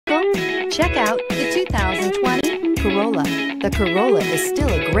Check out the 2020 Corolla. The Corolla is still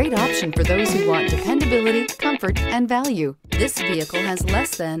a great option for those who want dependability, comfort, and value. This vehicle has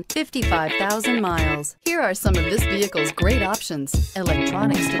less than 55,000 miles. Here are some of this vehicle's great options: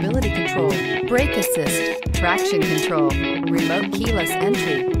 electronic stability control, brake assist, traction control, remote keyless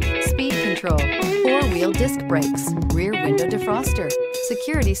entry, speed control, four-wheel disc brakes, rear window defroster,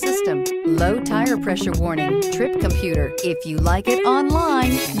 security system, low tire pressure warning, trip computer. If you like it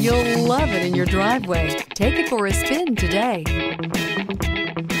online, you'll love it in your driveway. Take it for a spin today.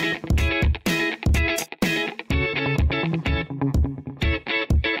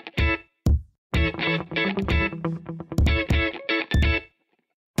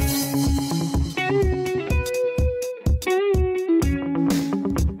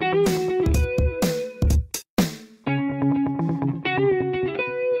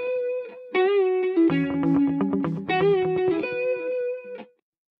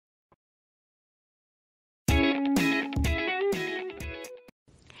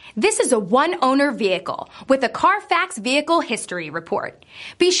 This is a one-owner vehicle with a Carfax Vehicle History Report.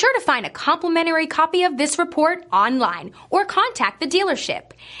 Be sure to find a complimentary copy of this report online or contact the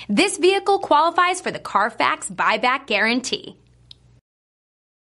dealership. This vehicle qualifies for the Carfax Buyback Guarantee.